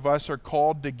of us are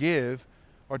called to give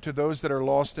are to those that are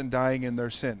lost and dying in their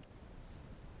sin.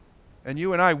 And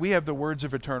you and I, we have the words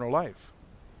of eternal life.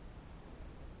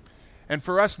 And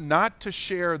for us not to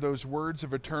share those words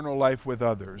of eternal life with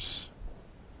others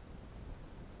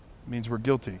means we're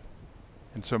guilty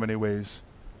in so many ways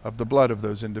of the blood of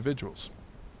those individuals.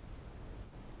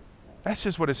 That's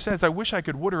just what it says. I wish I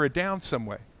could water it down some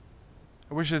way.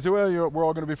 I wish it said, well, we're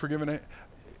all going to be forgiven.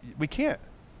 We can't.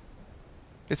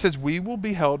 It says we will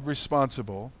be held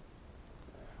responsible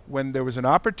when there was an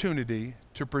opportunity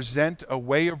to present a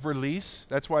way of release.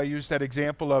 That's why I use that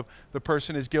example of the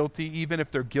person is guilty, even if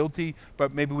they're guilty,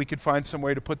 but maybe we could find some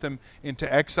way to put them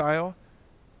into exile.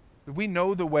 We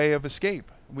know the way of escape.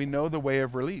 We know the way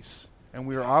of release, and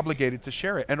we are obligated to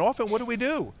share it. And often, what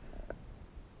do?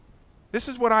 This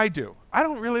is what I do. I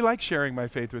don't really like sharing my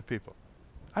faith with people.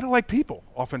 I don't like people,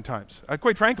 oftentimes.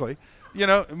 Quite frankly,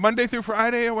 Monday through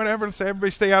Friday or whatever, say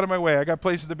everybody stay out of my way. I got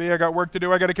places to be. I got work to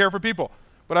do. I got to care for people.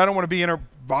 But I don't want to be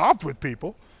involved with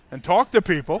people and talk to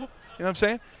people. You know what I'm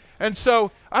saying? And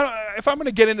so if I'm going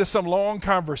to get into some long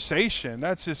conversation,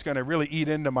 that's just going to really eat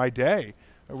into my day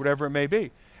or whatever it may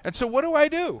be. And so what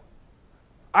do?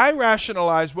 I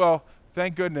rationalize, well,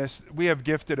 thank goodness we have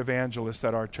gifted evangelists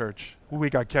at our church. We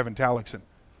got Kevin Talixon.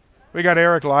 We got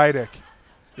Eric Leidick.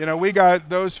 We got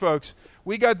those folks.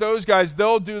 We got those guys.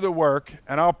 They'll do the work,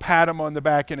 and I'll pat them on the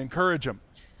back and encourage them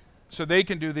so they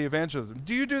can do the evangelism.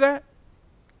 Do you do that?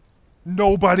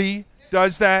 Nobody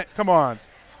does that? Come on.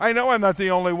 I know I'm not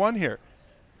the only one here.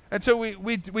 And so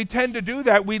we tend to do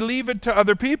that. We leave it to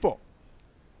other people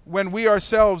when we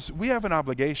ourselves, we have an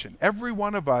obligation. Every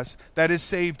one of us that is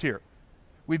saved here.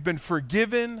 We've been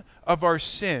forgiven of our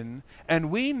sin,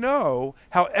 and we know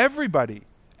how everybody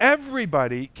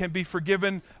can be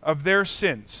forgiven of their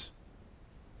sins.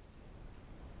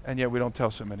 And yet we don't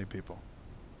tell so many people.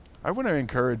 I want to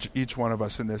encourage each one of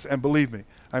us in this, and believe me,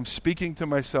 I'm speaking to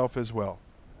myself as well.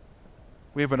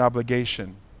 We have an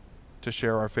obligation to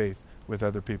share our faith with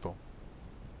other people.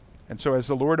 And so as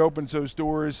the Lord opens those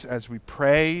doors, as we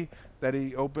pray that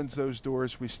he opens those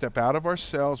doors, we step out of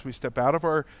ourselves, we step out of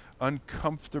our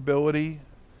uncomfortability.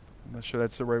 I'm not sure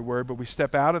that's the right word, but we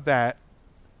step out of that.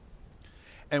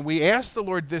 And we ask the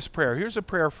Lord this prayer. Here's a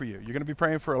prayer for you. You're going to be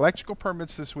praying for electrical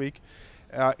permits this week,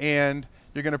 and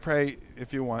you're going to pray,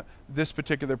 if you want, this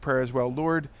particular prayer as well.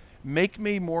 Lord, make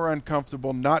me more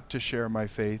uncomfortable not to share my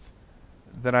faith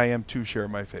than I am to share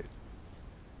my faith.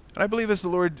 And I believe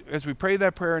as we pray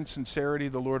that prayer in sincerity,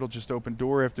 the Lord will just open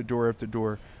door after door after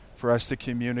door for us to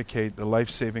communicate the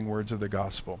life-saving words of the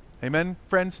gospel. Amen,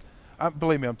 friends?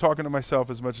 Believe me, I'm talking to myself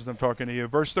as much as I'm talking to you.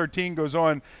 Verse 13 goes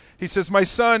on. He says, my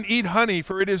son, eat honey,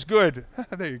 for it is good.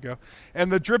 There you go.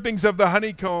 And the drippings of the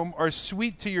honeycomb are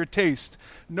sweet to your taste.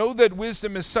 Know that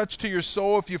wisdom is such to your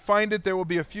soul. If you find it, there will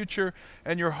be a future,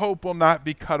 and your hope will not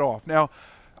be cut off. Now,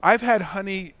 I've had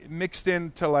honey mixed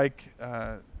into like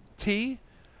tea.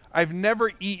 I've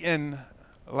never eaten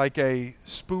like a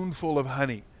spoonful of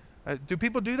honey. Do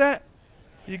people do that?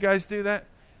 You guys do that?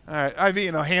 All right, I've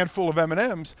eaten a handful of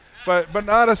M&Ms, but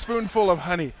not a spoonful of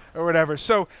honey or whatever.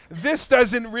 So this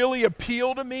doesn't really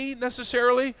appeal to me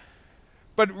necessarily.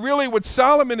 But really what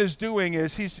Solomon is doing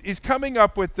is he's coming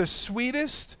up with the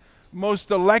sweetest, most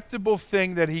delectable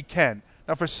thing that he can.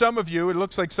 Now for some of you, it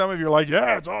looks like some of you are like,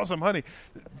 yeah, it's awesome honey.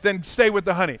 Then stay with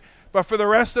the honey. But for the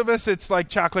rest of us, it's like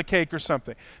chocolate cake or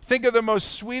something. Think of the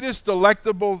most sweetest,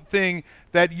 delectable thing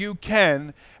that you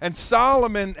can. And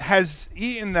Solomon has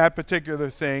eaten that particular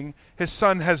thing. His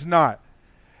son has not.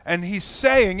 And he's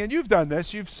saying, and you've done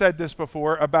this, you've said this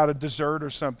before about a dessert or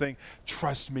something,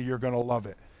 trust me, you're going to love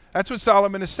it. That's what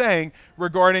Solomon is saying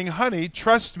regarding honey.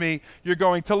 Trust me, you're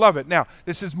going to love it. Now,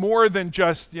 this is more than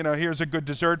just, here's a good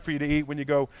dessert for you to eat when you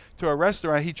go to a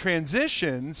restaurant. He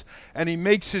transitions and he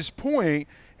makes his point.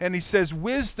 And he says,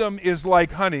 wisdom is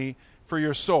like honey for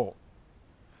your soul.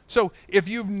 So if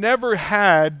you've never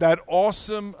had that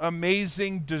awesome,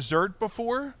 amazing dessert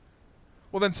before,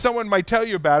 well, then someone might tell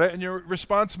you about it, and your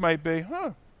response might be,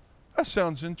 that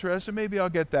sounds interesting. Maybe I'll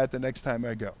get that the next time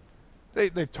I go.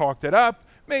 They've talked it up.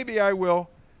 Maybe I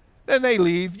will. Then they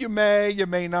leave. You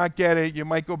may not get it. You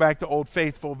might go back to Old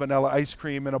Faithful vanilla ice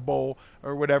cream in a bowl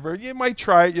or whatever. You might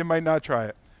try it. You might not try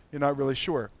it. You're not really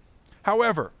sure.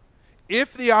 However,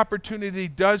 if the opportunity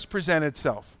does present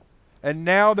itself, and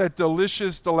now that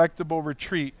delicious, delectable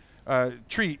treat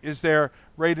is there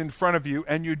right in front of you,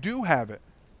 and you do have it,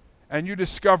 and you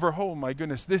discover, oh my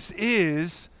goodness, this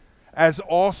is as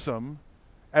awesome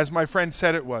as my friend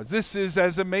said it was. This is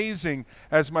as amazing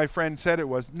as my friend said it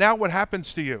was. Now what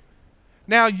happens to you?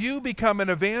 Now you become an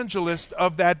evangelist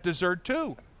of that dessert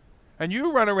too. And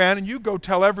you run around and you go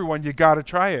tell everyone you got to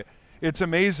try it. It's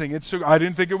amazing. I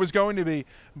didn't think it was going to be,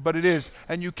 but it is.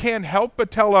 And you can't help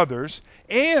but tell others,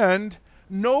 and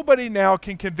nobody now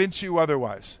can convince you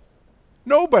otherwise.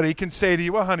 Nobody can say to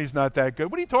you, well, honey's not that good.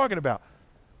 What are you talking about?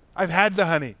 I've had the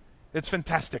honey. It's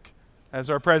fantastic, as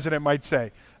our president might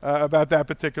say about that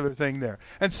particular thing there.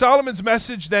 And Solomon's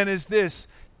message then is this: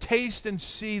 taste and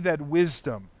see that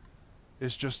wisdom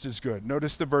is just as good.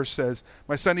 Notice the verse says,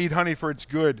 my son, eat honey, for it's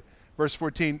good. Verse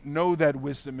 14, know that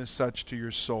wisdom is such to your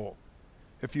soul.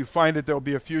 If you find it, there will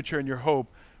be a future, and your hope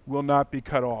will not be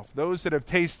cut off. Those that have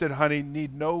tasted honey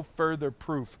need no further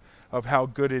proof of how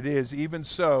good it is. Even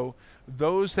so,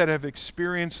 those that have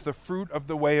experienced the fruit of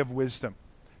the way of wisdom.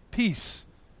 Peace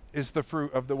is the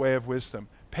fruit of the way of wisdom.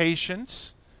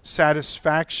 Patience,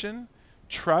 satisfaction,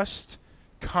 trust,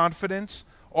 confidence,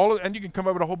 and you can come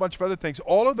up with a whole bunch of other things.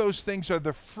 All of those things are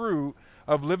the fruit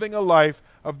of living a life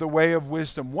of the way of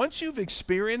wisdom. Once you've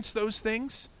experienced those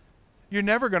things, you're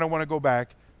never going to want to go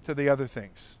back to the other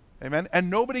things. Amen? And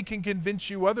nobody can convince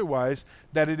you otherwise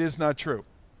that it is not true.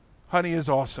 Honey is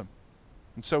awesome.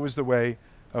 And so is the way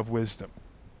of wisdom.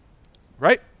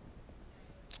 Right?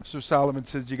 So Solomon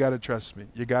says, you got to trust me.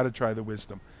 You got to try the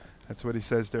wisdom. That's what he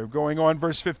says there. Going on,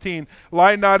 verse 15.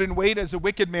 Lie not in wait as a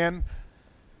wicked man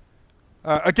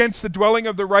against the dwelling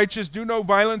of the righteous. Do no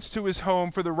violence to his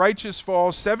home. For the righteous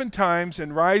falls 7 times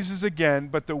and rises again,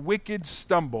 but the wicked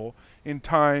stumble in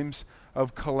times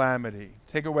of calamity.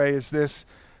 Takeaway is this: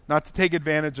 not to take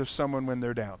advantage of someone when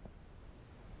they're down.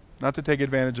 Not to take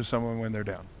advantage of someone when they're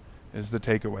down is the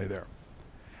takeaway there.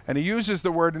 And he uses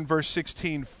the word in verse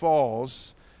 16,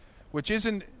 falls, which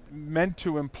isn't meant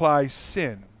to imply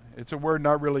sin. It's a word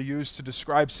not really used to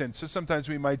describe sin. So sometimes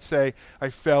we might say, I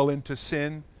fell into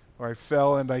sin, or I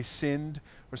fell and I sinned,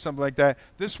 or something like that.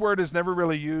 This word is never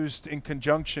really used in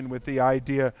conjunction with the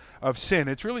idea of sin.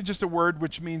 It's really just a word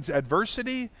which means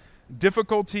adversity,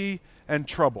 difficulty, and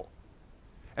trouble.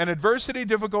 And adversity,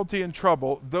 difficulty, and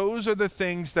trouble, those are the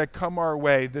things that come our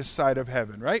way this side of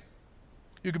heaven, right?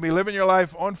 You can be living your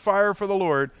life on fire for the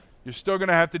Lord. You're still going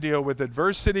to have to deal with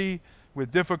adversity,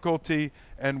 with difficulty,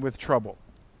 and with trouble.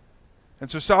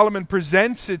 And so Solomon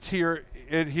presents it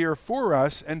here for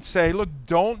us and say, look,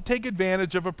 don't take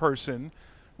advantage of a person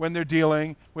when they're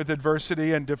dealing with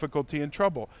adversity and difficulty and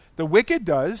trouble. The wicked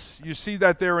does. You see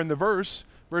that there in the verse.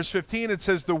 Verse 15, it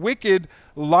says, the wicked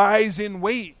lies in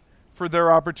wait for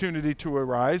their opportunity to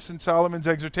arise. And Solomon's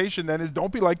exhortation then is,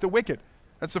 don't be like the wicked.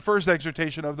 That's the first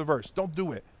exhortation of the verse. Don't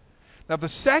do it. Now, the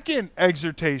second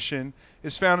exhortation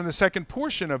is found in the second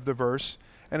portion of the verse.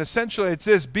 And essentially it's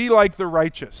this: be like the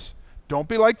righteous. Don't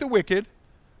be like the wicked.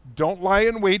 Don't lie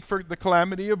in wait for the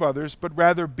calamity of others, but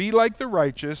rather be like the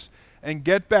righteous and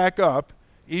get back up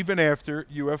even after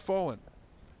you have fallen.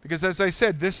 Because as I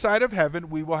said, this side of heaven,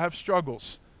 we will have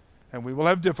struggles, and we will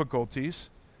have difficulties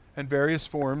and various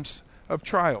forms of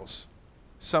trials.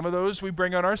 Some of those we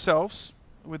bring on ourselves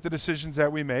with the decisions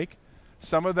that we make.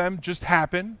 Some of them just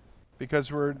happen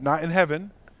because we're not in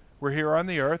heaven. We're here on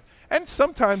the earth. And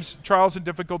sometimes trials and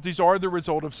difficulties are the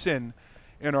result of sin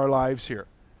in our lives here.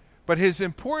 But his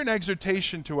important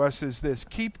exhortation to us is this: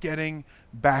 keep getting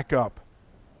back up.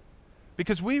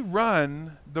 Because we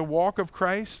run the walk of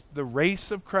Christ, the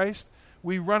race of Christ,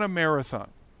 we run a marathon.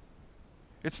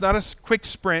 It's not a quick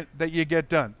sprint that you get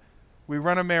done. We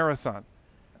run a marathon.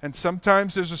 And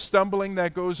sometimes there's a stumbling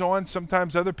that goes on.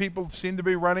 Sometimes other people seem to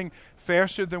be running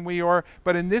faster than we are.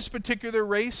 But in this particular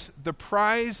race, the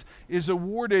prize is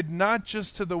awarded not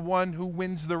just to the one who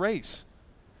wins the race.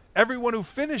 Everyone who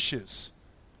finishes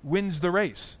wins the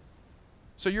race.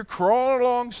 So you're crawling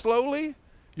along slowly,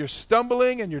 you're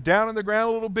stumbling, and you're down on the ground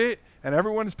a little bit, and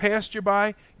everyone's passed you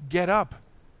by. Get up.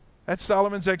 That's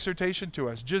Solomon's exhortation to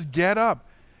us. Just get up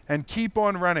and keep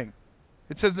on running.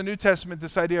 It says in the New Testament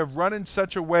this idea of run in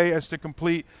such a way as to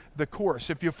complete the course.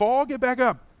 If you fall, get back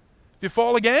up. If you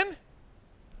fall again,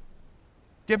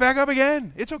 get back up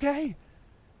again. It's okay.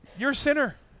 You're a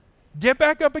sinner. Get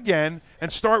back up again and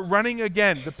start running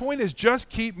again. The point is just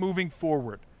keep moving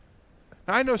forward.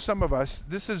 Now, I know some of us,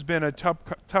 this has been a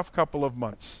tough couple of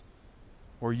months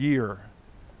or year,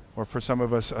 or for some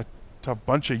of us, a tough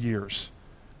bunch of years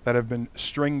that have been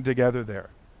stringed together there.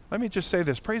 Let me just say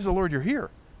this. Praise the Lord, you're here.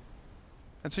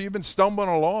 And so you've been stumbling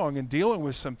along and dealing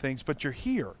with some things, but you're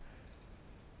here.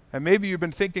 And maybe you've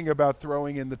been thinking about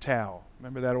throwing in the towel.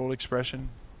 Remember that old expression?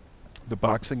 The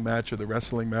boxing match or the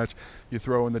wrestling match, you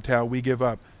throw in the towel, we give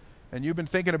up. And you've been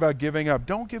thinking about giving up.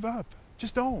 Don't give up.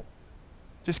 Just don't.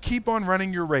 Just keep on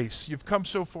running your race. You've come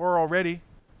so far already.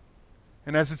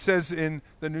 And as it says in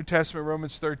the New Testament,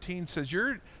 Romans 13 says,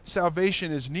 your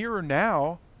salvation is nearer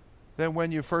now than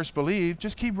when you first believed.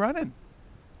 Just keep running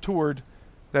toward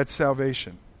that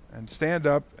salvation. And stand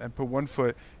up and put one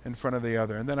foot in front of the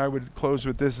other. And then I would close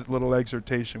with this little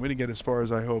exhortation. We didn't get as far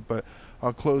as I hope, but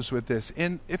I'll close with this.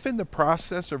 If in the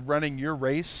process of running your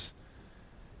race,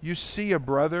 you see a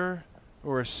brother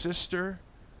or a sister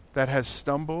that has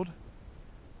stumbled,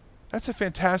 that's a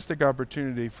fantastic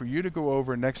opportunity for you to go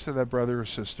over next to that brother or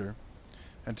sister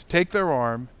and to take their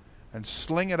arm and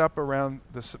sling it up around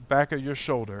the back of your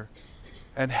shoulder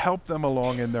and help them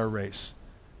along in their race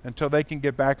until they can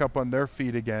get back up on their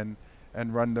feet again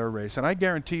and run their race. And I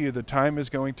guarantee you the time is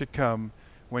going to come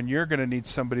when you're going to need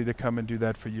somebody to come and do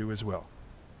that for you as well.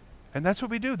 And that's what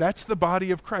we do. That's the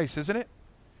body of Christ, isn't it?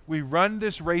 We run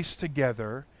this race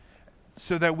together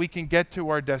so that we can get to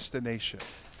our destination.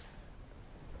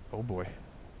 Oh boy.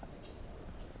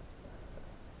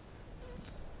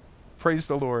 Praise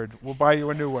the Lord. We'll buy you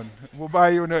a new one. We'll buy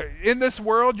you a new. In this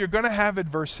world, you're going to have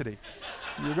adversity.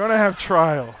 You're going to have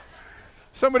trial.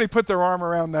 Somebody put their arm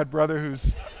around that brother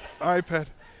whose iPad.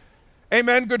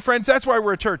 Amen, good friends. That's why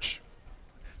we're a church.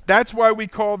 That's why we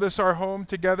call this our home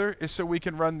together, is so we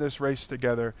can run this race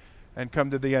together and come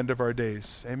to the end of our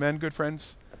days. Amen, good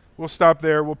friends. We'll stop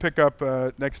there. We'll pick up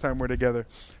next time we're together.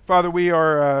 Father, we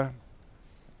are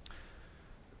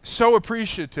so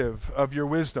appreciative of your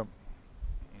wisdom.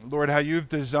 Lord, how you've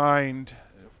designed,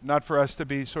 not for us to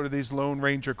be sort of these Lone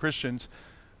Ranger Christians,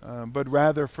 but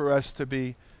rather for us to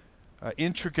be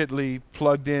intricately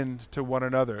plugged in to one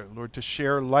another, Lord, to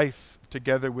share life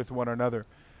together with one another,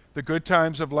 the good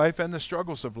times of life and the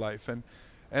struggles of life.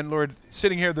 And Lord,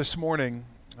 sitting here this morning,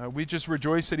 we just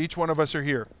rejoice that each one of us are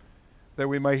here, that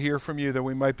we might hear from you, that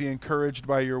we might be encouraged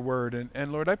by your word.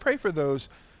 And Lord, I pray for those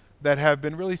that have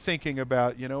been really thinking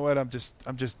about, you know what, I'm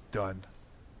just done.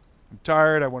 I'm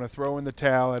tired. I want to throw in the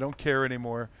towel. I don't care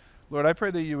anymore. Lord, I pray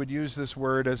that you would use this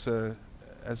word as a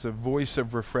voice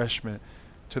of refreshment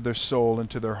to their soul and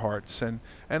to their hearts. And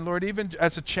Lord, even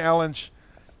as a challenge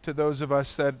to those of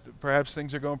us that perhaps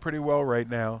things are going pretty well right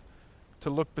now, to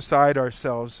look beside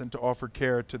ourselves and to offer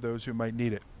care to those who might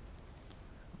need it.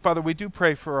 Father, we do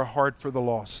pray for a heart for the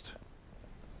lost.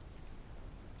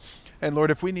 And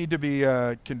Lord, if we need to be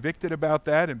convicted about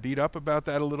that and beat up about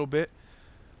that a little bit,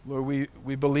 Lord,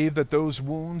 we believe that those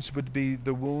wounds would be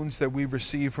the wounds that we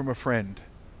receive from a friend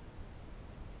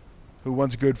who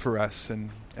wants good for us.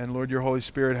 And Lord, your Holy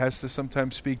Spirit has to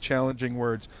sometimes speak challenging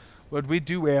words. Lord, we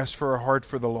do ask for a heart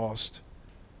for the lost.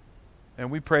 And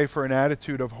we pray for an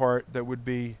attitude of heart that would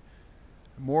be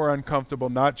more uncomfortable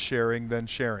not sharing than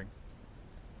sharing.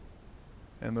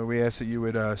 And Lord, we ask that you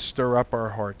would stir up our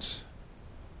hearts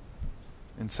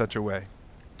in such a way.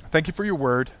 Thank you for your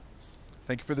word.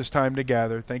 Thank you for this time to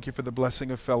gather. Thank you for the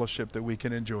blessing of fellowship that we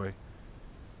can enjoy.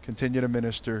 Continue to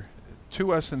minister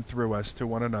to us and through us to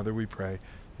one another, we pray.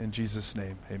 In Jesus'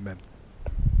 name, amen.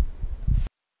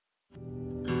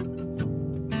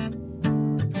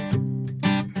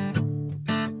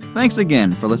 Thanks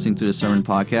again for listening to the sermon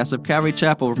podcast of Calvary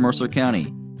Chapel of Mercer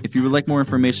County. If you would like more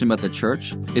information about the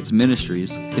church, its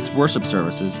ministries, its worship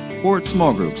services, or its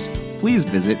small groups, please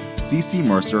visit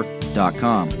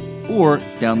ccmercer.com or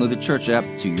download the church app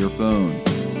to your phone.